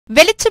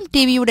வெளிச்சம்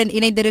டிவியுடன்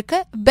இணைந்திருக்க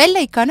பெல்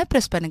ஐகானை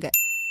பிரஸ் பண்ணுங்க.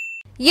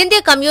 இந்திய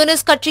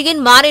கம்யூனிஸ்ட்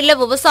கட்சியின் மாநில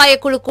விவசாய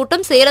குழு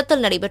கூட்டம்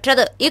சேலத்தில்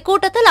நடைபெற்றது.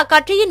 இக்கூட்டத்தில்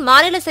அக்கட்சியின்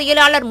மாநில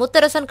செயலாளர்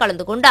முத்தரசன்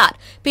கலந்து கொண்டார்.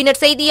 பின்னர்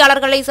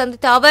செய்தியாளர்களை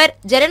சந்தித்த அவர்,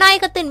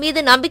 ஜனநாயகத்தின்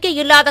மீது நம்பிக்கை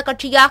இல்லாத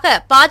கட்சியாக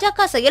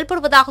பாஜக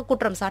செயல்படுவதாக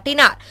குற்றம்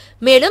சாட்டினார்.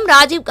 மேலும்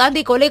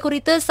ராஜீவ்காந்தி கொலை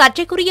குறித்து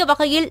சர்ச்சைக்குரிய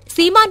வகையில்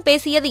சீமான்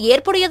பேசியது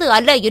ஏற்புடையது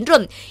அல்ல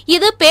என்றும்,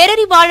 இது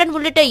பேரறிவாளன்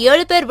உள்ளிட்ட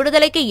 7 பேர்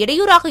விடுதலைக்கு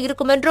இடையூறாக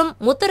இருக்கும் என்றும்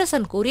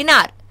முத்தரசன்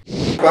கூறினார்.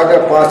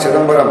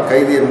 சிதம்பரம்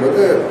கைது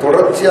என்பது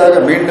தொடர்ச்சியாக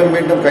மீண்டும்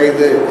மீண்டும்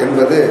கைது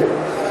என்பது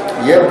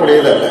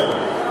ஏற்புடையதல்ல.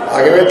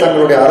 ஆகவே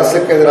தங்களுடைய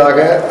அரசுக்கு எதிராக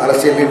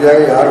அரசியல்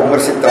ரீதியாக யார்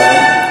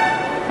விமர்சித்தாலும்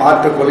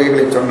மாற்று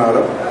கொள்கைகளை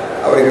சொன்னாலும்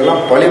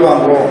அவர்களெல்லாம் பழி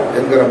வாங்குவோம்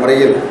என்கிற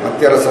முறையில்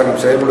மத்திய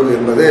அரசாங்கம் செயல்படுவது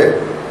என்பது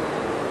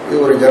இது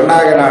ஒரு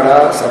ஜனநாயக நாடா,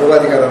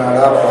 சர்வாதிகார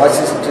நாடா,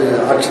 பாசிஸ்ட்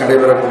ஆட்சி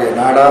நடைபெறக்கூடிய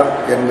நாடா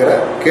என்கிற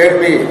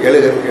கேள்வி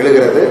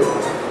எழுகிறது.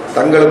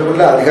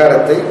 தங்களுக்குள்ள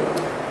அதிகாரத்தை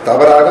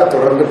தவறாக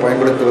தொடர்ந்து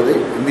பயன்படுத்துவதை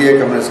இந்திய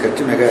கம்யூனிஸ்ட்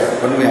கட்சி மிக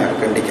வன்மையாக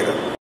கண்டிக்கிறது.